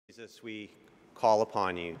Jesus, we call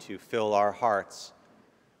upon you to fill our hearts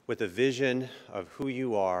with a vision of who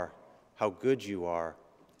you are, how good you are,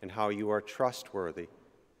 and how you are trustworthy,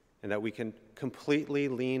 and that we can completely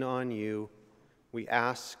lean on you. We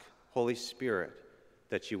ask, Holy Spirit,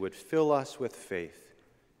 that you would fill us with faith.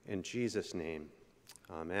 In Jesus' name,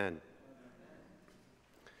 amen.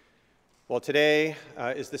 Well, today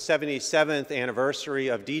is the 77th anniversary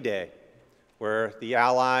of D-Day, where the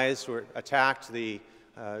Allies attacked the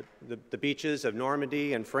beaches of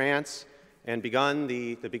Normandy and France and begun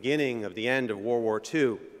the beginning of the end of World War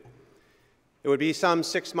II. It would be some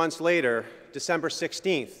 6 months later, December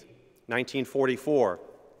 16th, 1944,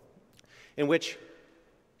 in which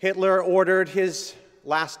Hitler ordered his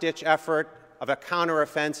last-ditch effort of a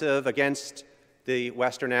counteroffensive against the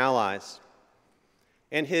Western Allies.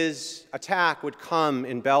 And his attack would come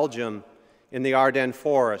in Belgium in the Ardennes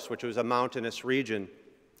Forest, which was a mountainous region,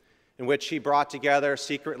 in which he brought together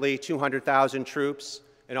secretly 200,000 troops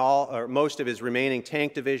and most of his remaining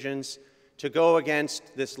tank divisions to go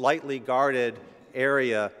against this lightly guarded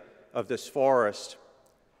area of this forest.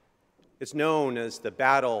 It's known as the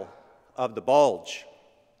Battle of the Bulge.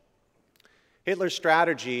 Hitler's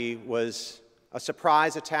strategy was a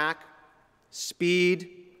surprise attack, speed,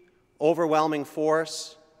 overwhelming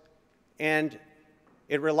force, and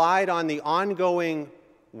it relied on the ongoing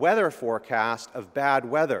weather forecast of bad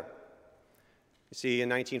weather. You see, in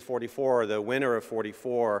 1944, the winter of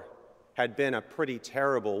 44 had been a pretty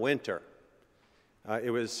terrible winter. It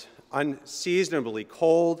was unseasonably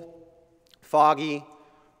cold, foggy,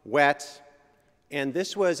 wet, and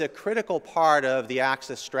this was a critical part of the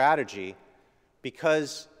Axis strategy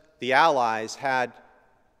because the Allies had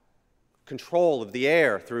control of the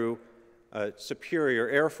air through a superior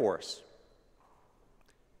air force.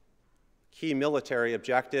 Key military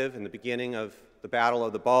objective in the beginning of the Battle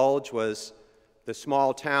of the Bulge was the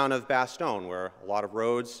small town of Bastogne, where a lot of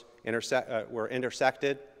roads were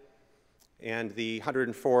intersected, and the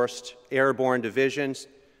 101st Airborne Division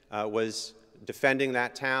was defending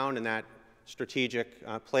that town and that strategic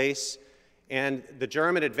place. And the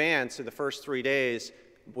German advance in the first 3 days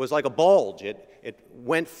was like a bulge. It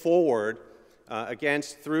went forward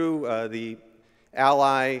through the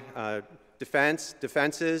Ally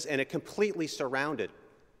defenses, and it completely surrounded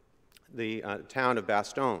the town of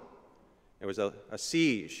Bastogne. There was a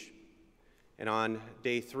siege, and on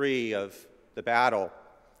day 3 of the battle,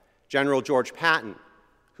 General George Patton,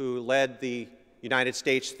 who led the United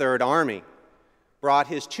States Third Army, brought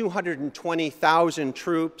his 220,000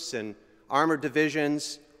 troops and armored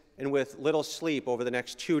divisions, and with little sleep over the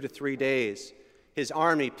next 2 to 3 days, his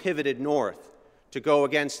army pivoted north to go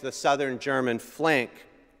against the southern German flank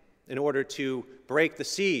in order to break the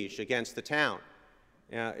siege against the town,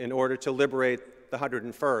 in order to liberate the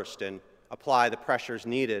 101st and apply the pressures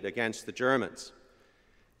needed against the Germans.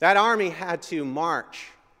 That army had to march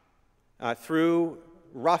through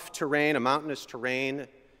rough terrain, a mountainous terrain,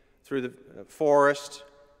 through the forest,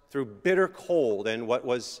 through bitter cold and what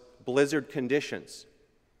was blizzard conditions.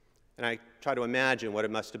 And I try to imagine what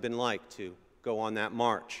it must have been like to go on that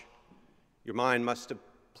march. Your mind must have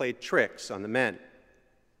played tricks on the men.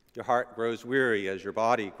 Your heart grows weary as your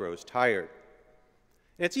body grows tired.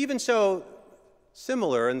 And it's even so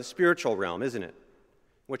similar in the spiritual realm, isn't it?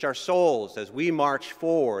 In which our souls, as we march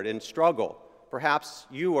forward and struggle, perhaps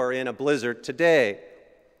you are in a blizzard today,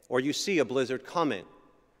 or you see a blizzard coming,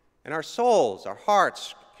 and our souls, our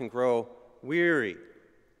hearts can grow weary.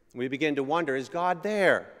 We begin to wonder, is God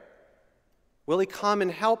there? Will he come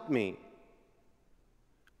and help me?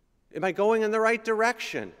 Am I going in the right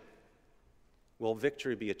direction? Will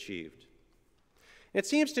victory be achieved? It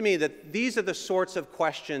seems to me that these are the sorts of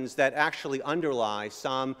questions that actually underlie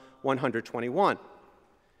Psalm 121.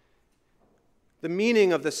 The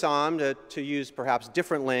meaning of the psalm, to use perhaps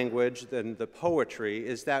different language than the poetry,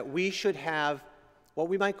 is that we should have what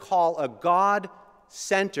we might call a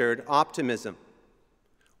God-centered optimism.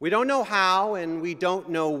 We don't know how and we don't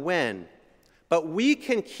know when, but we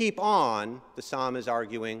can keep on, the psalm is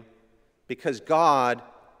arguing, because God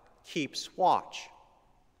keeps watch.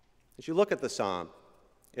 As you look at the psalm,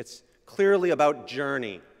 it's clearly about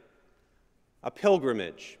journey, a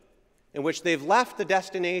pilgrimage, in which they've left the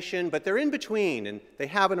destination, but they're in between, and they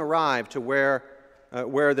haven't arrived to where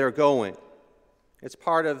they're going. It's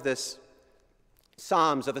part of this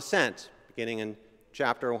Psalms of Ascent, beginning in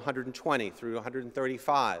chapter 120 through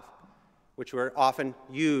 135, which were often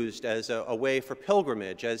used as a way for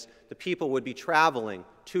pilgrimage, as the people would be traveling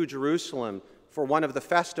to Jerusalem for one of the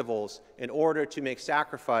festivals in order to make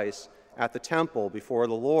sacrifice at the temple before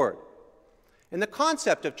the Lord. And the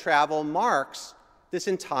concept of travel marks this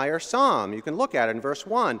entire psalm. You can look at it in verse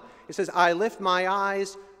 1. It says, I lift my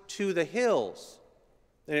eyes to the hills.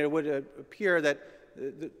 And it would appear that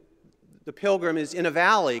the pilgrim is in a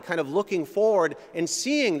valley, kind of looking forward and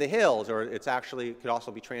seeing the hills, or it could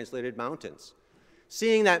also be translated mountains.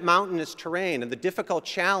 Seeing that mountainous terrain and the difficult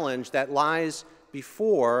challenge that lies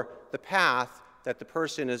before the path that the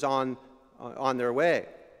person is on their way.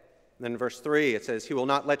 And then in verse 3, it says, he will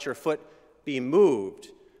not let your foot be moved.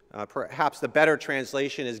 Perhaps the better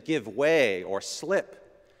translation is give way or slip.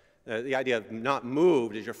 The idea of not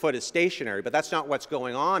moved is your foot is stationary, but that's not what's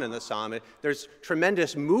going on in the psalm. There's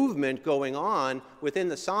tremendous movement going on within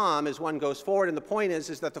the psalm as one goes forward, and the point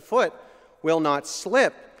is that the foot will not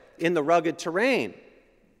slip in the rugged terrain.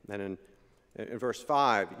 Then in verse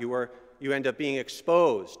 5, you end up being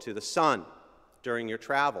exposed to the sun during your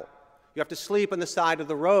travel. You have to sleep on the side of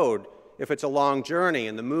the road if it's a long journey,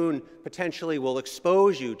 and the moon potentially will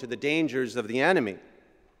expose you to the dangers of the enemy.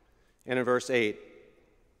 And in verse 8,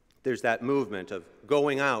 there's that movement of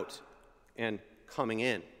going out and coming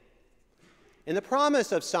in. And the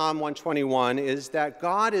promise of Psalm 121 is that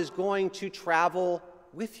God is going to travel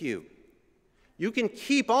with you. You can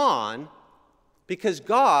keep on because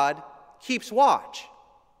God keeps watch.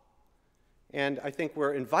 And I think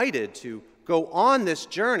we're invited to go on this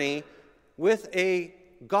journey with a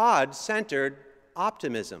God-centered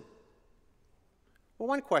optimism. Well,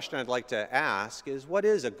 one question I'd like to ask is, what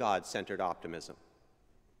is a God-centered optimism?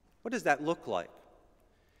 What does that look like?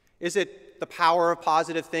 Is it the power of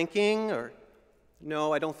positive thinking? Or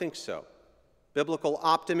no, I don't think so. Biblical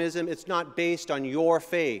optimism, it's not based on your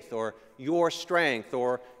faith or your strength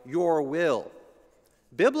or your will.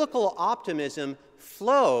 Biblical optimism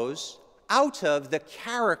flows out of the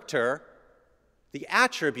character, the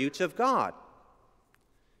attributes of God.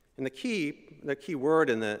 And the key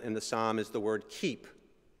word in the psalm is the word keep.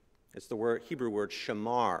 It's the Hebrew word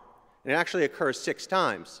shamar. And it actually occurs 6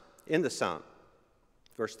 times in the psalm.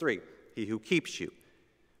 Verse 3, he who keeps you.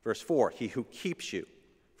 Verse 4, he who keeps you.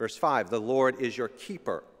 Verse 5, the Lord is your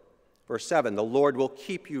keeper. Verse 7, the Lord will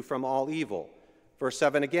keep you from all evil. Verse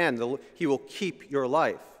 7 again, he will keep your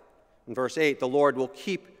life. In verse 8, the Lord will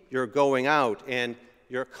keep your going out and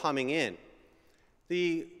your coming in.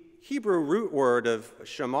 The Hebrew root word of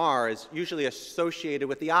shamar is usually associated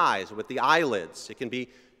with the eyes, with the eyelids. It can be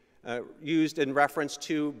used in reference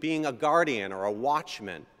to being a guardian or a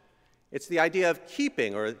watchman. It's the idea of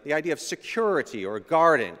keeping or the idea of security or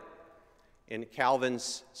guarding. In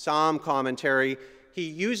Calvin's Psalm commentary, he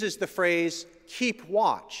uses the phrase keep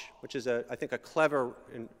watch, which is, I think, a clever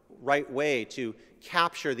and right way to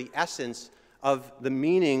capture the essence of the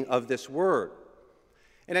meaning of this word.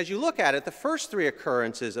 And as you look at it, the first 3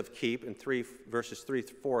 occurrences of keep in verses 3,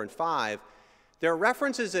 4, and 5, there are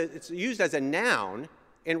references, it's used as a noun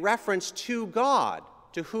in reference to God,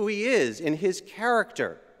 to who he is in his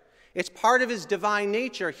character. It's part of his divine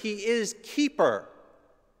nature. He is keeper.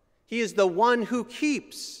 He is the one who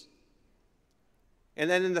keeps. And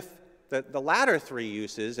then in the latter 3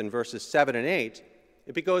 uses, in verses 7 and 8,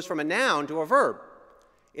 it goes from a noun to a verb.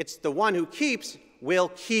 It's the one who keeps will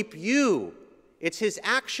keep you. It's his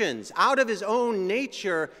actions. Out of his own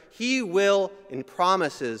nature, he will, and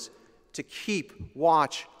promises, to keep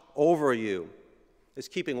watch over you. This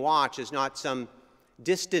keeping watch is not some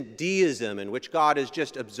distant deism in which God is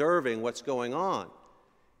just observing what's going on.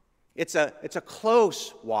 It's a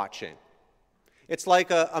close watching. It's like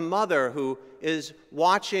a mother who is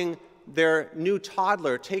watching their new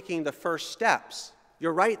toddler taking the first steps.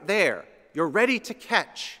 You're right there. You're ready to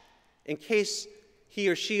catch in case he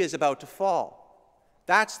or she is about to fall.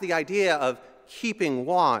 That's the idea of keeping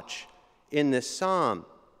watch in this psalm.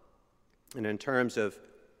 And in terms of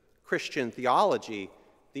Christian theology,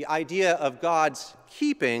 the idea of God's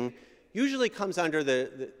keeping usually comes under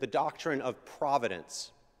the doctrine of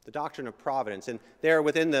providence. The doctrine of providence. And there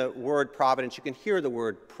within the word providence, you can hear the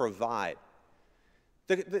word provide.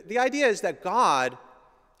 The idea is that God,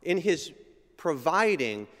 in his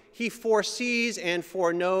providing, he foresees and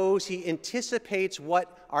foreknows, he anticipates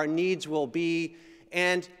what our needs will be,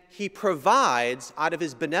 and he provides out of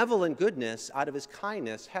his benevolent goodness, out of his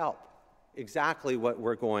kindness, help. Exactly what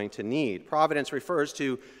we're going to need. Providence refers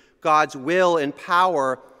to God's will and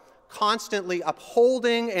power constantly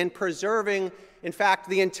upholding and preserving, in fact,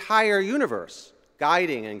 the entire universe,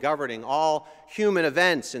 guiding and governing all human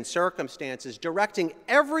events and circumstances, directing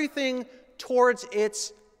everything towards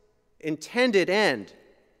its intended end,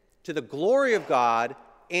 to the glory of God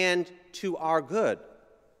and to our good.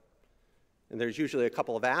 And there's usually a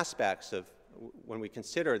couple of aspects of when we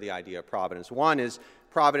consider the idea of providence. One is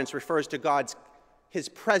providence refers to his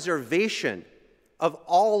preservation of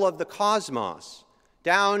all of the cosmos,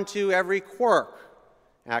 down to every quirk.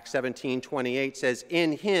 Acts 17:28 says,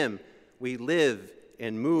 "In him we live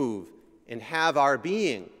and move and have our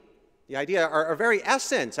being." The idea, our very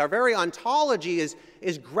essence, our very ontology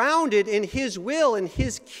is grounded in his will and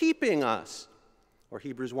his keeping us. Or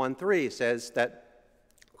Hebrews 1:3 says that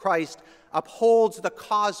Christ upholds the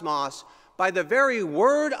cosmos by the very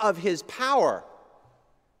word of his power.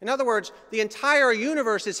 In other words, the entire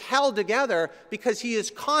universe is held together because he is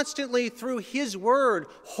constantly, through his word,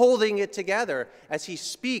 holding it together as he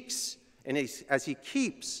speaks and as he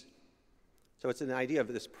keeps. So it's an idea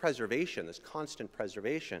of this preservation, this constant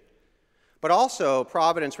preservation. But also,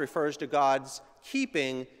 providence refers to God's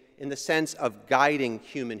keeping in the sense of guiding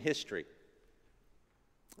human history.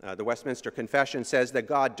 The Westminster Confession says that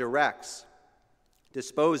God directs,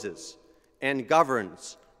 disposes, and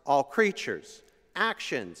governs all creatures,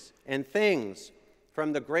 actions, and things,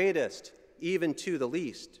 from the greatest even to the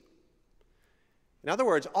least. In other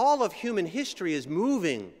words, all of human history is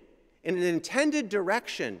moving in an intended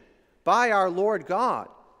direction by our Lord God,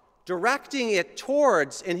 directing it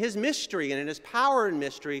towards, in his mystery and in his power and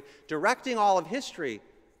mystery, directing all of history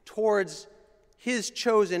towards his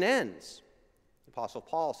chosen ends. The Apostle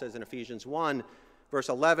Paul says in Ephesians 1, verse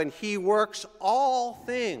 11, "He works all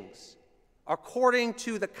things according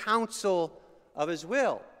to the counsel of his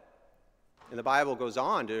will." And the Bible goes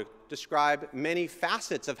on to describe many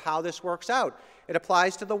facets of how this works out. It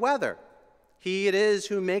applies to the weather. He it is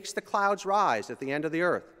who makes the clouds rise at the end of the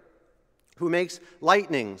earth, who makes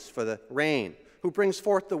lightnings for the rain, who brings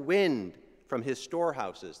forth the wind from his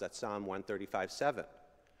storehouses. That's Psalm 135:7.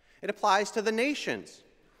 It applies to the nations.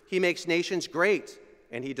 He makes nations great,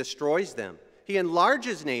 and he destroys them. He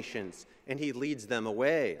enlarges nations, and he leads them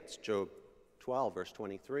away. That's Job 12, verse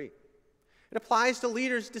 23. It applies to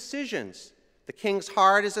leaders' decisions. The king's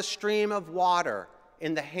heart is a stream of water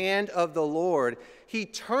in the hand of the Lord. He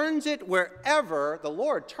turns it wherever, the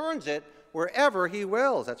Lord turns it wherever he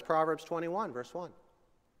wills. That's Proverbs 21, verse 1.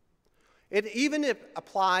 It even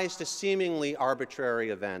applies to seemingly arbitrary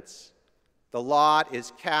events. The lot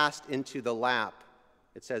is cast into the lap.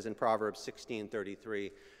 It says in Proverbs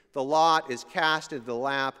 16:33, "The lot is cast into the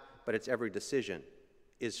lap, but its every decision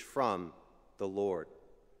is from the Lord."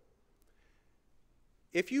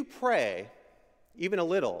 If you pray, even a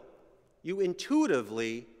little, you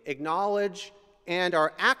intuitively acknowledge and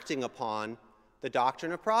are acting upon the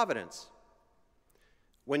doctrine of providence.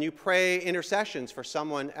 When you pray intercessions for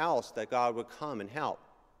someone else that God would come and help,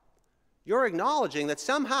 you're acknowledging that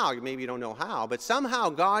somehow, maybe you don't know how, but somehow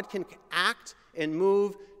God can act and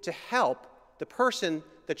move to help the person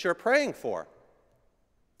that you're praying for.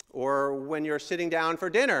 Or when you're sitting down for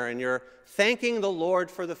dinner and you're thanking the Lord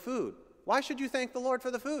for the food. Why should you thank the Lord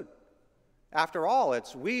for the food? After all,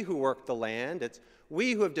 it's we who work the land. It's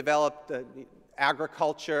we who have developed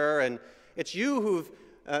agriculture, and it's you who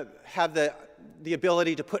have the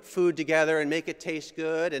ability to put food together and make it taste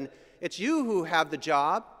good, and it's you who have the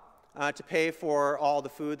job to pay for all the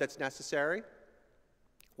food that's necessary.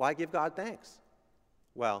 Why give God thanks?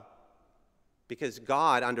 Well, because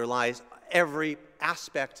God underlies every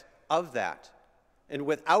aspect of that. And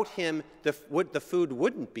without him, the food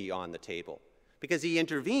wouldn't be on the table, because he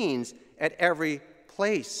intervenes at every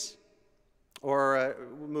place. Or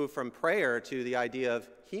move from prayer to the idea of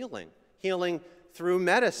healing. Healing through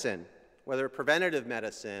medicine, whether preventative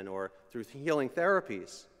medicine or through healing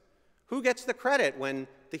therapies. Who gets the credit when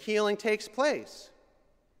the healing takes place?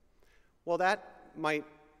 Well, that might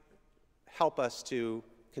help us to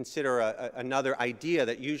consider another idea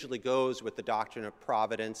that usually goes with the doctrine of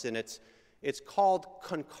providence, and it's called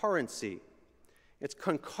concurrency. It's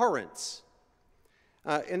concurrence.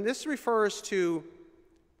 And this refers to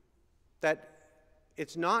that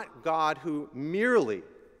it's not God who merely,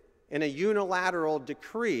 in a unilateral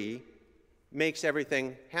decree, makes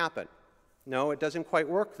everything happen. No, it doesn't quite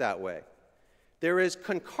work that way. There is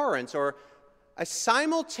concurrence, or a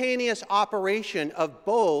simultaneous operation of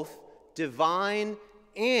both divine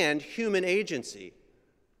and human agency,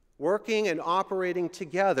 working and operating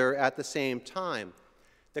together at the same time.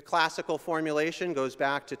 The classical formulation goes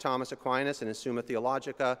back to Thomas Aquinas in his Summa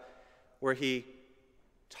Theologica, where he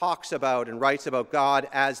talks about and writes about God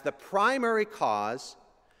as the primary cause,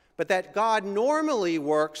 but that God normally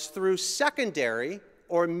works through secondary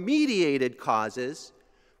or mediated causes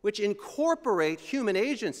which incorporate human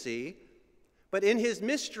agency, but in his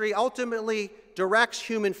mystery ultimately directs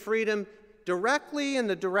human freedom directly in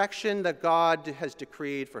the direction that God has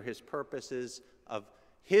decreed for his purposes of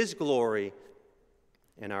his glory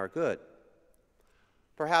and our good.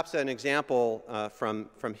 Perhaps an example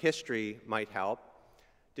from history might help.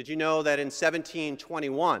 Did you know that in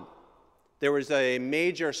 1721, there was a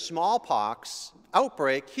major smallpox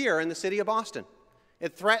outbreak here in the city of Boston.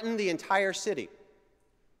 It threatened the entire city.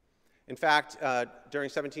 In fact, during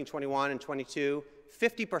 1721 and 22,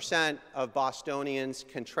 50% of Bostonians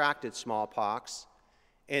contracted smallpox,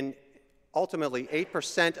 and ultimately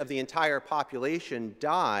 8% of the entire population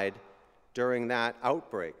died during that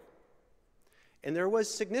outbreak. And there was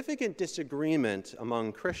significant disagreement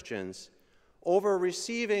among Christians over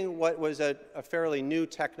receiving what was a fairly new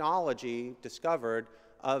technology discovered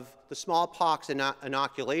of the smallpox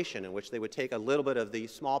inoculation, in which they would take a little bit of the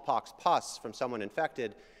smallpox pus from someone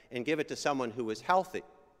infected and give it to someone who was healthy.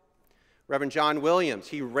 Reverend John Williams,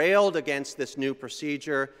 he railed against this new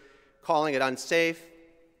procedure, calling it unsafe,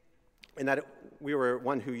 and that we were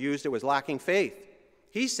one who used it was lacking faith.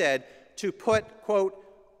 He said to put, quote,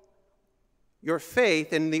 your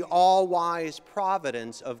faith in the all-wise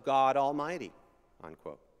providence of God Almighty,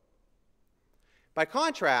 unquote. By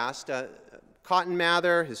contrast, Cotton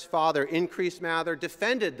Mather, his father, Increase Mather,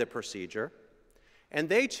 defended the procedure, and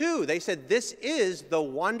they too, they said, this is the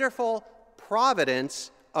wonderful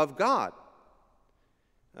providence of God.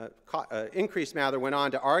 Increase Mather went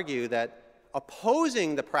on to argue that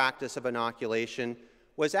opposing the practice of inoculation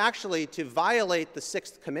was actually to violate the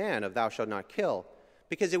sixth command of thou shalt not kill,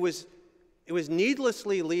 because it was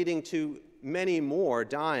needlessly leading to many more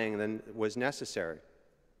dying than was necessary.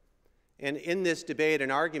 And in this debate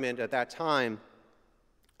and argument at that time,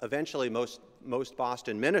 eventually most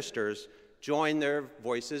Boston ministers joined their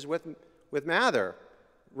voices with Mather,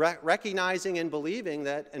 recognizing and believing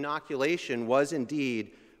that inoculation was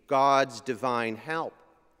indeed God's divine help.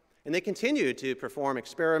 And they continued to perform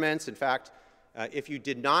experiments. In fact, if you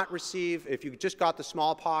just got the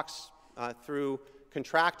smallpox through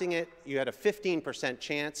contracting it, you had a 15%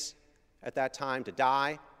 chance at that time to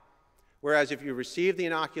die, whereas if you received the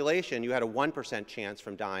inoculation, you had a 1% chance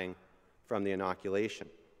from dying from the inoculation.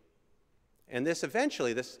 And this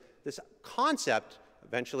concept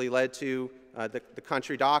eventually led to the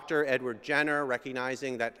country doctor, Edward Jenner,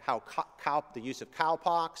 recognizing that the use of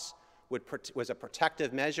cowpox was a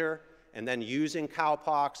protective measure, and then using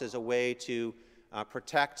cowpox as a way to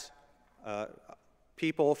protect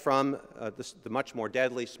people from the much more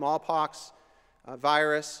deadly smallpox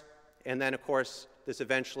virus. And then, of course, this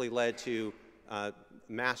eventually led to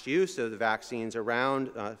mass use of the vaccines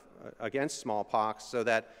around against smallpox, so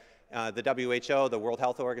that the WHO, the World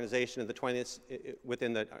Health Organization of the 20th,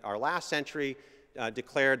 within our last century,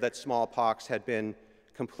 declared that smallpox had been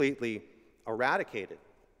completely eradicated.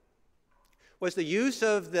 Was the use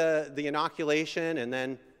of the inoculation and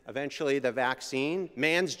then eventually the vaccine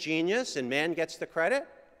man's genius and man gets the credit?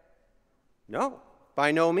 No,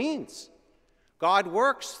 by no means. God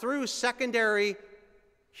works through secondary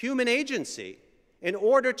human agency in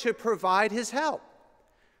order to provide his help.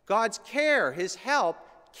 God's care, his help,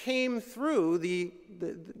 came through the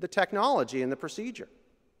technology and the procedure.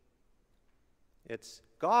 It's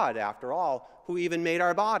God, after all, who even made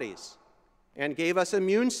our bodies and gave us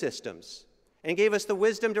immune systems and gave us the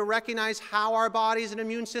wisdom to recognize how our bodies and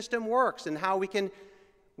immune system works and how we can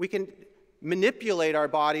manipulate our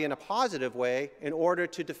body in a positive way in order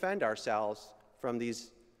to defend ourselves from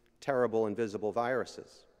these terrible invisible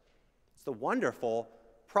viruses. It's the wonderful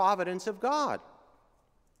providence of God.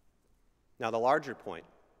 Now, the larger point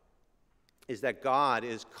is that God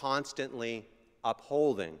is constantly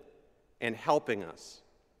upholding and helping us.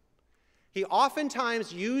 He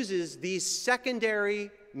oftentimes uses these secondary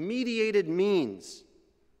mediated means,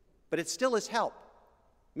 but it's still his help.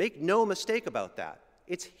 Make no mistake about that.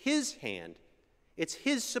 It's his hand. It's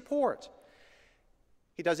his support.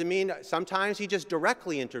 He doesn't mean sometimes he just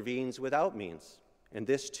directly intervenes without means. And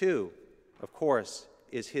this too, of course,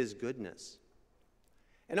 is his goodness.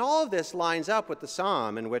 And all of this lines up with the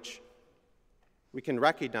psalm in which we can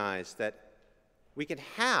recognize that we can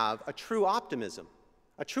have a true optimism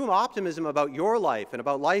about your life and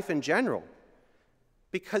about life in general,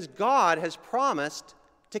 because God has promised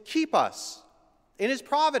to keep us in his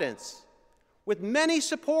providence with many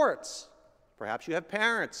supports. Perhaps you have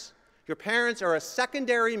parents. Your parents are a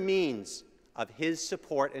secondary means of his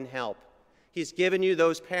support and help. He's given you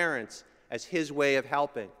those parents as his way of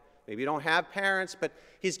helping. Maybe you don't have parents, but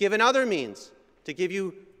he's given other means to give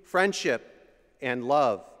you friendship and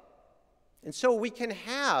love. And so we can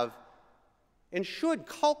have and should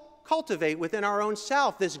cultivate within our own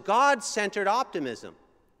self this God-centered optimism.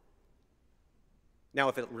 Now,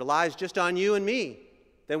 if it relies just on you and me,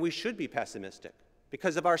 then we should be pessimistic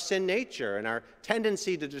because of our sin nature and our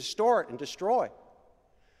tendency to distort and destroy.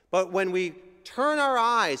 But when we turn our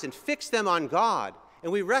eyes and fix them on God,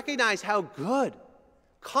 and we recognize how good,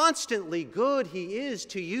 constantly good he is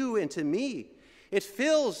to you and to me. It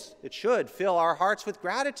should fill our hearts with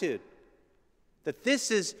gratitude that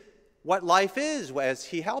this is what life is as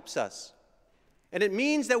he helps us. And it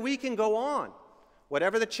means that we can go on.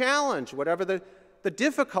 Whatever the challenge, whatever the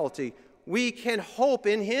difficulty, we can hope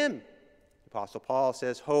in him. The Apostle Paul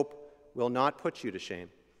says, hope will not put you to shame,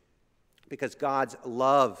 because God's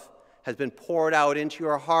love has been poured out into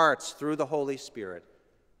your hearts through the Holy Spirit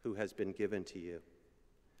who has been given to you.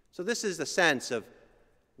 So this is the sense of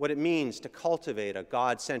what it means to cultivate a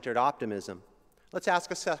God-centered optimism. Let's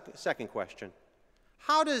ask a second question.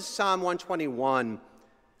 How does Psalm 121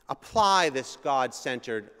 apply this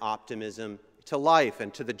God-centered optimism to life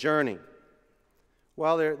and to the journey?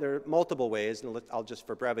 Well, there are multiple ways, and I'll just,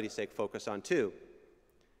 for brevity's sake, focus on two.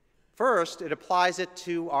 First, it applies it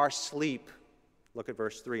to our sleep. Look at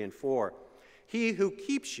verse 3 and 4. He who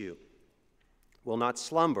keeps you will not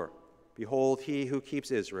slumber. Behold, he who keeps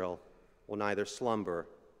Israel will neither slumber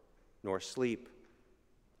nor sleep.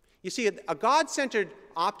 You see, a God-centered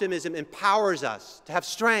optimism empowers us to have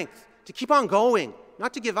strength, to keep on going,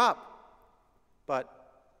 not to give up.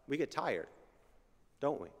 But we get tired,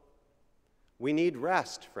 don't we? We need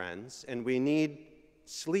rest, friends, and we need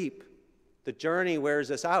sleep. The journey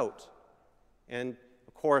wears us out. And,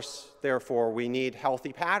 of course, therefore, we need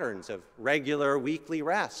healthy patterns of regular weekly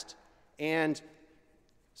rest and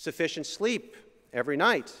sufficient sleep every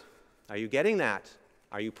night. Are you getting that?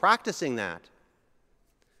 Are you practicing that?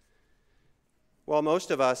 Well,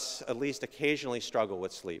 most of us at least occasionally struggle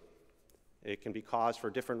with sleep. It can be caused for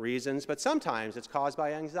different reasons, but sometimes it's caused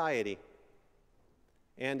by anxiety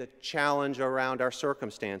and a challenge around our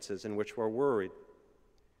circumstances in which we're worried.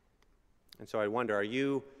 And so I wonder, are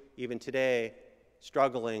you even today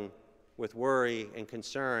struggling with worry and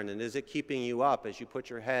concern, and is it keeping you up as you put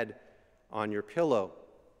your head on your pillow?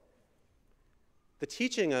 The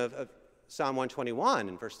teaching of Psalm 121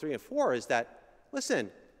 in verse 3 and 4 is that,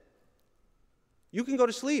 listen, you can go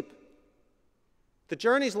to sleep. The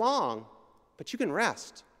journey's long, but you can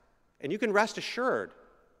rest. And you can rest assured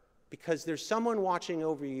because there's someone watching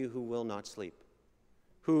over you who will not sleep,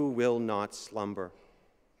 who will not slumber.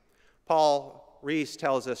 Paul Rees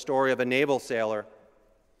tells a story of a naval sailor.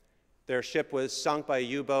 Their ship was sunk by a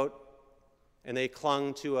U-boat, and they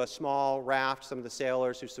clung to a small raft, some of the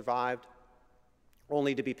sailors who survived,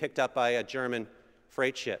 only to be picked up by a German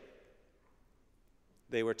freight ship.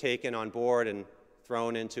 They were taken on board and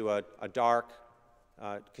thrown into a dark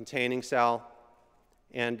containing cell.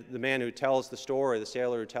 And the man who tells the story, the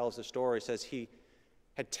sailor who tells the story, says he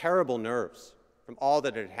had terrible nerves from all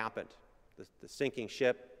that had happened. The sinking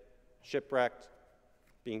ship, shipwrecked,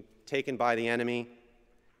 being taken by the enemy,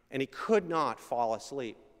 and he could not fall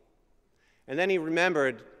asleep. And then he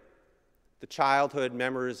remembered the childhood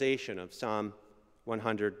memorization of Psalm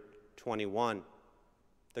 121,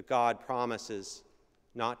 that God promises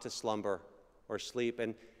not to slumber or sleep.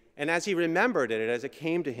 And as he remembered it, as it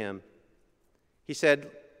came to him, he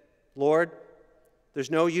said, Lord,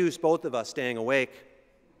 there's no use both of us staying awake.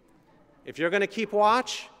 If you're going to keep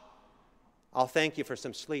watch, I'll thank you for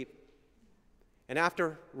some sleep. And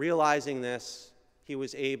after realizing this, he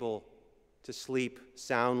was able to sleep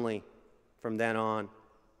soundly from then on.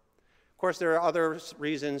 Of course, there are other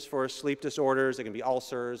reasons for sleep disorders. It can be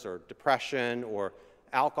ulcers or depression or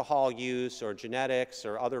alcohol use or genetics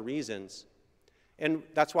or other reasons. And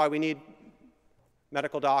that's why we need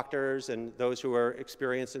medical doctors and those who are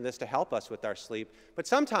experienced in this to help us with our sleep. But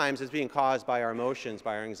sometimes it's being caused by our emotions,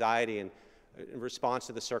 by our anxiety, and in response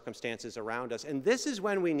to the circumstances around us. And this is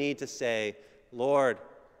when we need to say, Lord,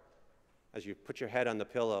 as you put your head on the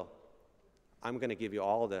pillow, I'm going to give you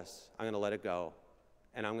all of this. I'm going to let it go.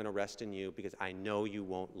 And I'm going to rest in you because I know you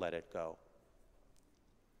won't let it go.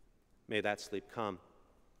 May that sleep come.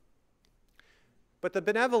 But the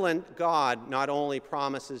benevolent God not only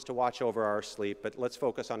promises to watch over our sleep, but let's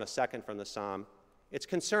focus on a second from the psalm. It's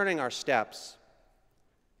concerning our steps.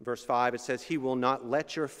 In verse 5, it says, He will not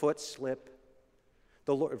let your foot slip.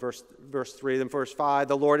 The Lord, verse 3, then verse 5,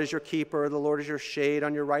 the Lord is your keeper, the Lord is your shade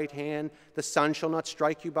on your right hand. The sun shall not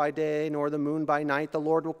strike you by day, nor the moon by night. The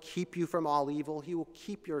Lord will keep you from all evil. He will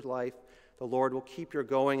keep your life. The Lord will keep your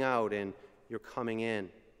going out and your coming in.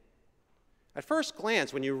 At first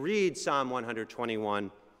glance, when you read Psalm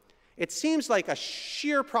 121, it seems like a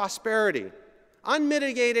sheer prosperity,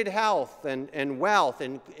 unmitigated health and wealth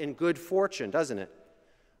and good fortune, doesn't it?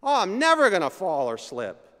 Oh, I'm never going to fall or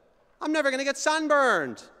slip. I'm never going to get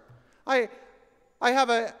sunburned. I have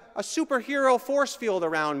a superhero force field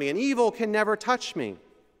around me, and evil can never touch me.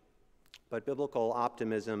 But biblical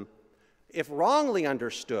optimism, if wrongly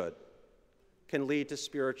understood, can lead to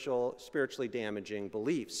spiritually damaging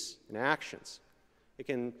beliefs and actions. It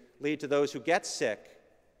can lead to those who get sick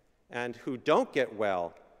and who don't get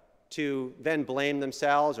well to then blame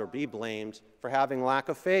themselves or be blamed for having lack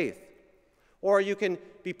of faith. Or you can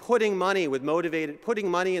be putting money in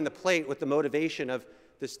the plate with the motivation of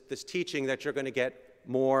this teaching that you're going to get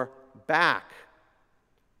more back.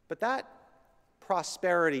 But that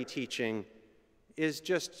prosperity teaching is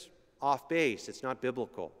just off base. It's not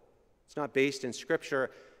biblical. It's not based in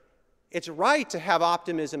Scripture. It's right to have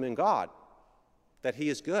optimism in God, that He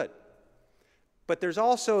is good. But there's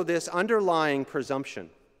also this underlying presumption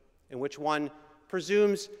in which one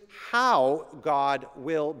presumes how God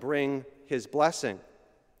will bring His blessing.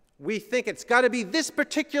 We think it's got to be this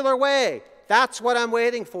particular way. That's what I'm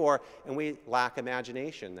waiting for. And we lack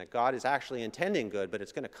imagination that God is actually intending good, but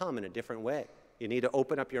it's going to come in a different way. You need to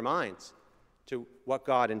open up your minds to what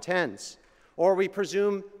God intends. Or we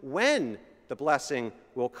presume when the blessing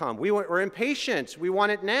will come. We're impatient. We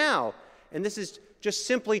want it now. And this is just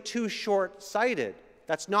simply too short-sighted.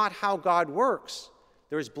 That's not how God works.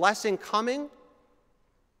 There is blessing coming,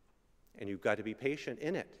 and you've got to be patient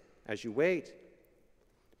in it as you wait.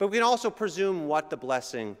 But we can also presume what the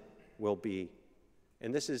blessing will be.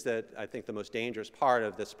 And this is, I think, the most dangerous part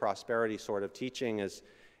of this prosperity sort of teaching is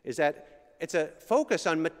that it's a focus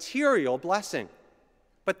on material blessing.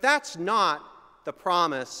 But that's not the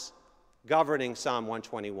promise governing Psalm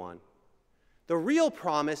 121. The real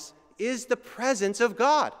promise is the presence of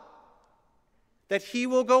God, that He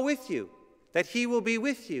will go with you, that He will be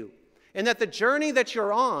with you, and that the journey that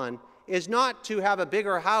you're on is not to have a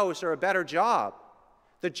bigger house or a better job.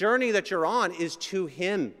 The journey that you're on is to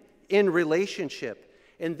Him in relationship.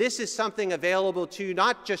 And this is something available to you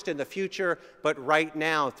not just in the future, but right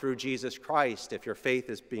now through Jesus Christ, if your faith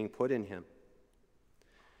is being put in Him.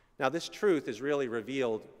 Now, this truth is really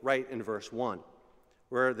revealed right in verse 1,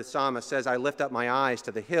 where the psalmist says, I lift up my eyes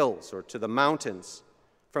to the hills or to the mountains.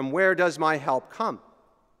 From where does my help come?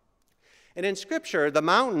 And in Scripture, the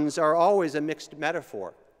mountains are always a mixed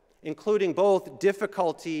metaphor, including both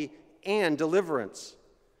difficulty and deliverance.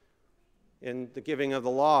 In the giving of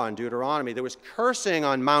the law in Deuteronomy, there was cursing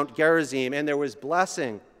on Mount Gerizim, and there was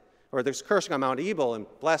blessing, or there's cursing on Mount Ebal and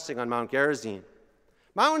blessing on Mount Gerizim.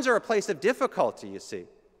 Mountains are a place of difficulty, you see.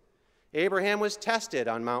 Abraham was tested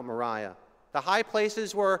on Mount Moriah. The high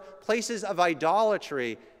places were places of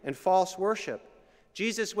idolatry and false worship.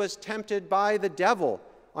 Jesus was tempted by the devil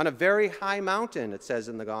on a very high mountain, it says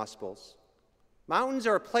in the Gospels. Mountains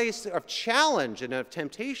are a place of challenge and of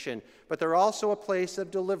temptation, but they're also a place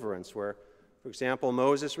of deliverance where, for example,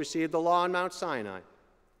 Moses received the law on Mount Sinai.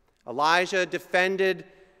 Elijah defended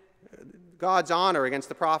God's honor against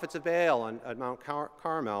the prophets of Baal on Mount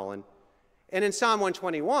Carmel. And in Psalm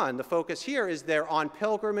 121, the focus here is they're on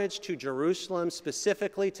pilgrimage to Jerusalem,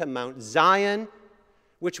 specifically to Mount Zion,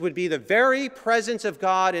 which would be the very presence of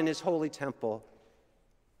God in His holy temple.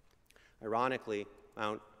 Ironically,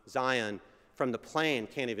 Mount Zion from the plain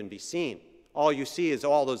can't even be seen. All you see is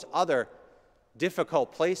all those other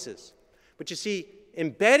difficult places. But you see,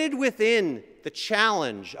 embedded within the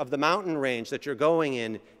challenge of the mountain range that you're going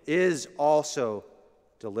in is also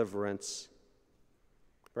deliverance.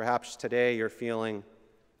 Perhaps today you're feeling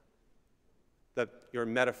that your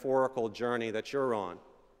metaphorical journey that you're on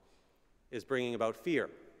is bringing about fear,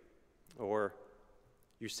 or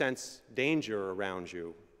you sense danger around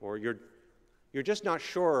you, or you're just not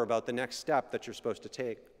sure about the next step that you're supposed to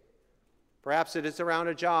take. Perhaps it is around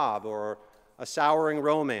a job or a souring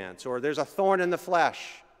romance, or there's a thorn in the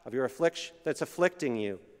flesh of your affliction that's afflicting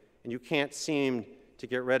you, and you can't seem to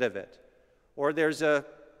get rid of it. Or there's an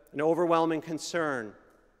overwhelming concern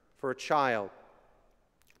for a child.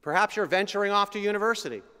 Perhaps you're venturing off to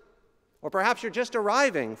university, or perhaps you're just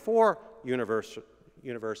arriving for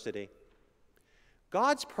university.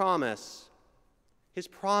 God's promise, His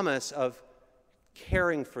promise of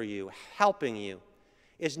caring for you, helping you,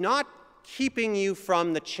 is not keeping you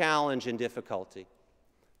from the challenge and difficulty.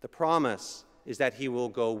 The promise is that He will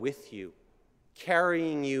go with you,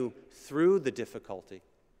 carrying you through the difficulty.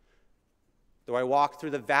 Though I walk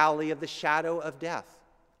through the valley of the shadow of death,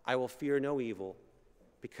 I will fear no evil,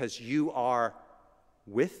 because you are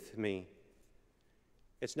with me.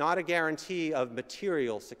 It's not a guarantee of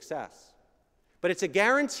material success, but it's a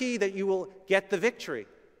guarantee that you will get the victory.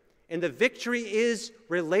 And the victory is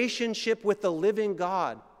relationship with the living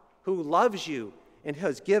God who loves you and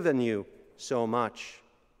has given you so much.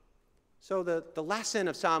 So the lesson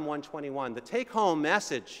of Psalm 121, the take-home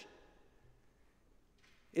message,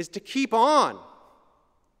 is to keep on,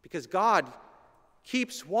 because God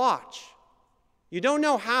keeps watch. You don't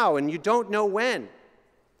know how and you don't know when,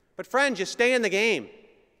 But friends, you stay in the game.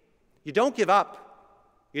 You don't give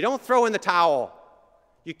up. You don't throw in the towel.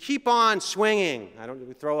 You keep on swinging. I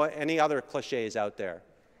don't throw any other cliches out there.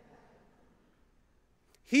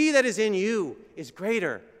 He that is in you is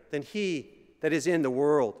greater than he that is in the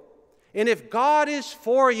world. And if God is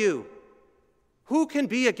for you, who can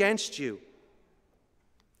be against you?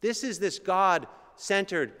 This is this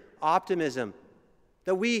God-centered optimism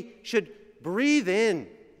that we should breathe in,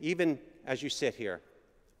 even as you sit here.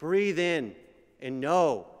 Breathe in and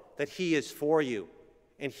know that he is for you,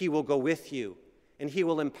 and he will go with you, and he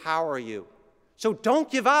will empower you. So don't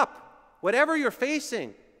give up. Whatever you're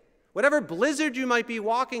facing, whatever blizzard you might be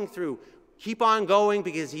walking through, keep on going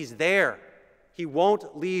because he's there. He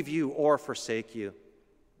won't leave you or forsake you.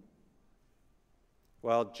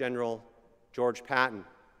 Well, General George Patton,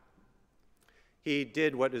 he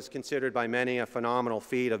did what is considered by many a phenomenal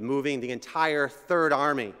feat of moving the entire Third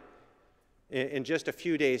Army in just a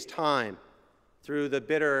few days' time through the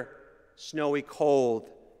bitter, snowy cold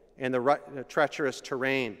and the treacherous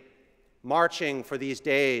terrain, marching for these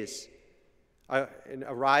days, and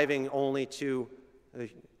arriving only to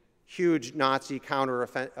a huge Nazi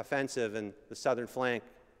counter-offensive in the southern flank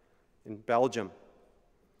in Belgium.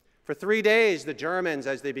 For 3 days, the Germans,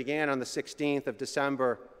 as they began on the 16th of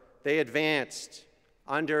December, they advanced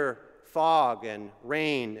under fog and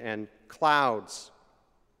rain and clouds.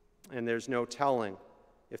 And there's no telling,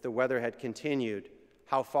 if the weather had continued,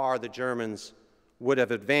 how far the Germans would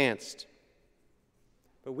have advanced.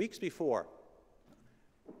 But weeks before,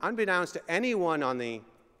 unbeknownst to anyone on the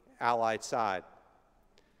Allied side,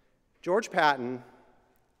 George Patton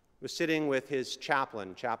was sitting with his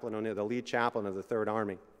chaplain O'Neill, the lead chaplain of the Third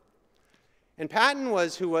Army. And Patton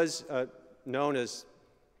who was known as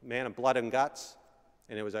man of blood and guts,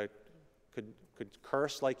 and could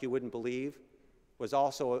curse like you wouldn't believe, was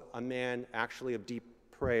also a man actually of deep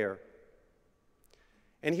prayer.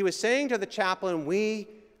 And he was saying to the chaplain, we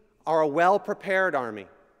are a well-prepared army,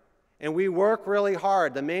 and we work really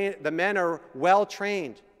hard. The men are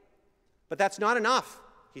well-trained. But that's not enough,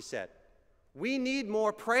 he said. We need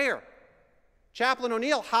more prayer. Chaplain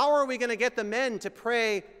O'Neill, how are we going to get the men to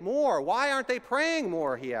pray more? Why aren't they praying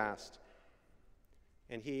more, he asked.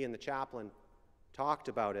 And he and the chaplain talked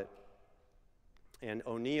about it. And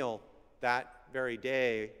O'Neill, that very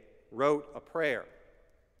day, wrote a prayer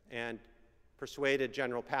and persuaded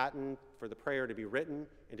General Patton for the prayer to be written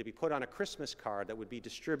and to be put on a Christmas card that would be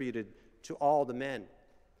distributed to all the men.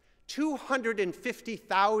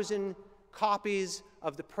 250,000 copies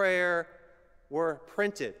of the prayer were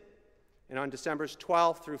printed. And on December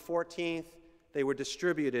 12th through 14th, they were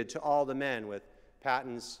distributed to all the men with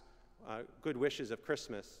Patton's good wishes of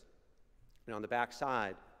Christmas. And on the back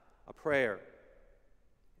side, a prayer.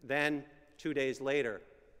 Then, 2 days later,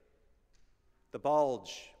 the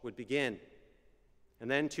bulge would begin. And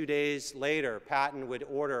then 2 days later, Patton would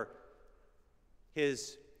order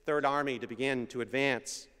his Third Army to begin to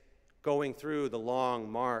advance, going through the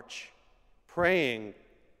long march, praying,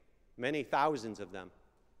 many thousands of them,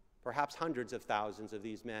 perhaps hundreds of thousands of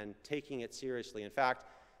these men, taking it seriously. In fact,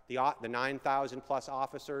 the 9,000 plus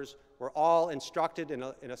officers were all instructed in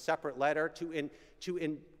a separate letter to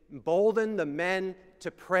embolden the men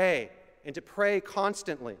to pray, and to pray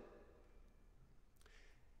constantly.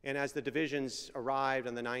 And as the divisions arrived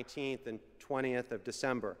on the 19th and 20th of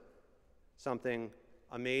December, something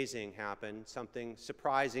amazing happened, something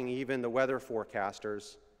surprising even the weather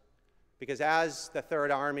forecasters, because as the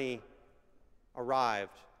Third Army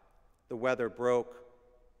arrived, the weather broke.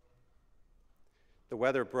 The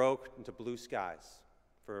weather broke into blue skies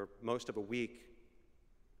for most of a week.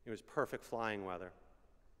 It was perfect flying weather.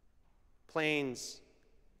 Planes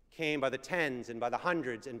came by the tens and by the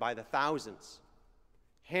hundreds and by the thousands,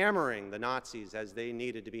 hammering the Nazis as they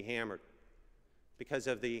needed to be hammered because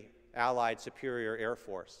of the Allied superior air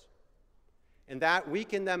force. And that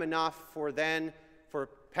weakened them enough for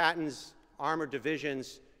Patton's armored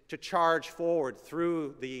divisions to charge forward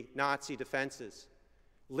through the Nazi defenses,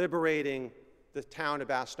 liberating the town of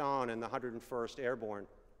Bastogne and the 101st Airborne,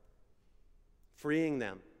 freeing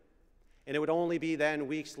them. And it would only be then,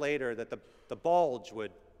 weeks later, that the bulge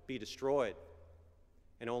would be destroyed,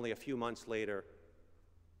 and only a few months later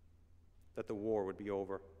that the war would be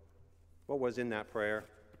over. What was in that prayer?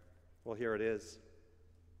 Well, here it is.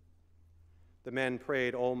 The men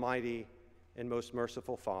prayed, Almighty and most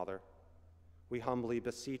merciful Father, we humbly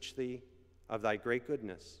beseech thee of thy great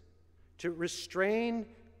goodness to restrain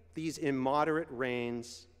these immoderate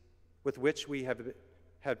rains with which we have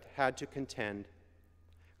had to contend.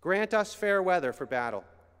 Grant us fair weather for battle.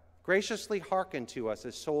 Graciously hearken to us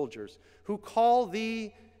as soldiers who call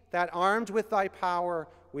thee that armed with thy power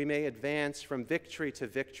we may advance from victory to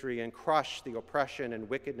victory and crush the oppression and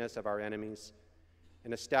wickedness of our enemies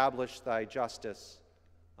and establish thy justice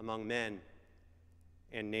among men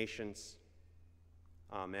and nations.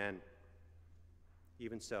 Amen.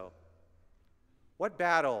 Even so. What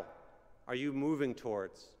battle are you moving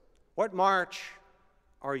towards? What march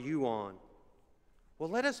are you on? Well,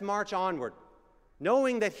 let us march onward,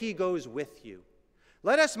 knowing that he goes with you.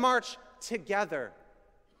 Let us march together.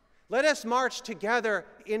 Let us march together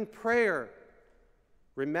in prayer,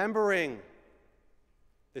 remembering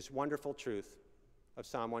this wonderful truth of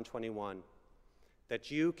Psalm 121, that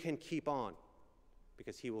you can keep on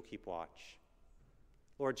because he will keep watch.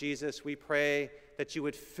 Lord Jesus, we pray that you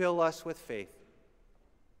would fill us with faith.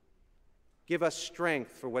 Give us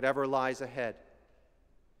strength for whatever lies ahead.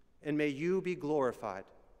 And may you be glorified.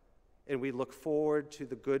 And we look forward to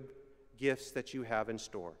the good gifts that you have in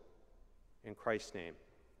store. In Christ's name,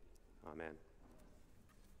 amen.